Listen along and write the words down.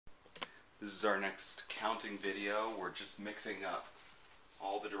This is our next counting video. We're just mixing up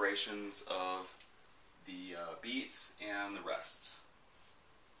all the durations of the beats and the rests.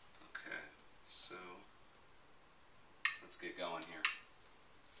 Okay, so let's get going here.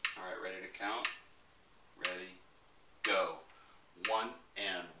 Alright, ready to count? Ready, go. 1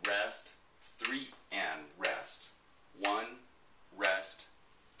 and rest, 3 and rest. 1, rest,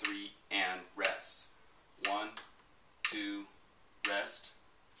 3 and rest. 1, 2, rest,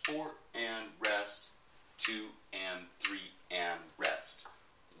 4 and rest, 2 and 3 and rest.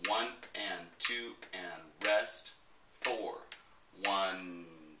 1 and 2 and rest, 4. 1,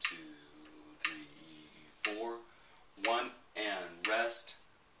 2, 3, 4. 1 and rest,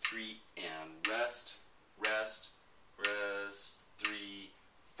 3 and rest, rest, rest, 3,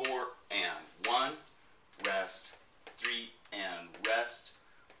 4 and 1, rest, 3 and rest,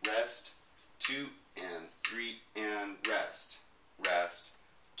 rest, 2 and 3 and rest, rest,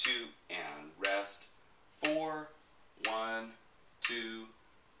 2 and rest, 4, 1, 2,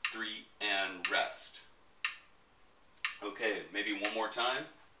 3 and rest. Okay, maybe one more time.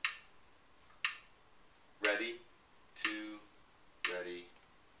 Ready, 2, ready,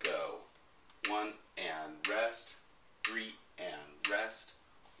 go. 1 and rest, 3 and rest,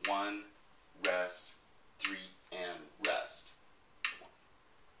 1, rest, 3 and rest.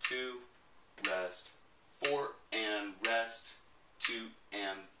 2, rest, 4 and rest, 2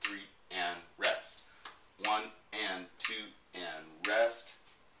 and 3 and rest. 1 and 2 and rest,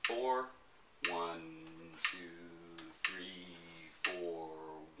 4, 1, 2, 3, 4,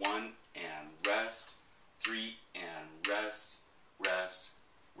 1 and rest, 3 and rest, rest,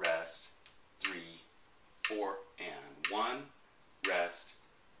 rest, 3, 4 and 1, rest,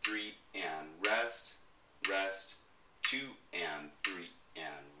 3 and rest, rest, 2 and 3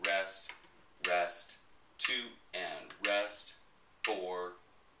 and rest, rest, 2 and rest, 4,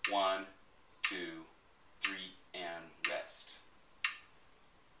 1, 2, 3 and rest.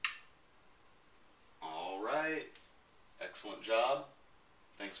 Alright, excellent job.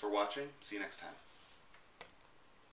 Thanks for watching. See you next time.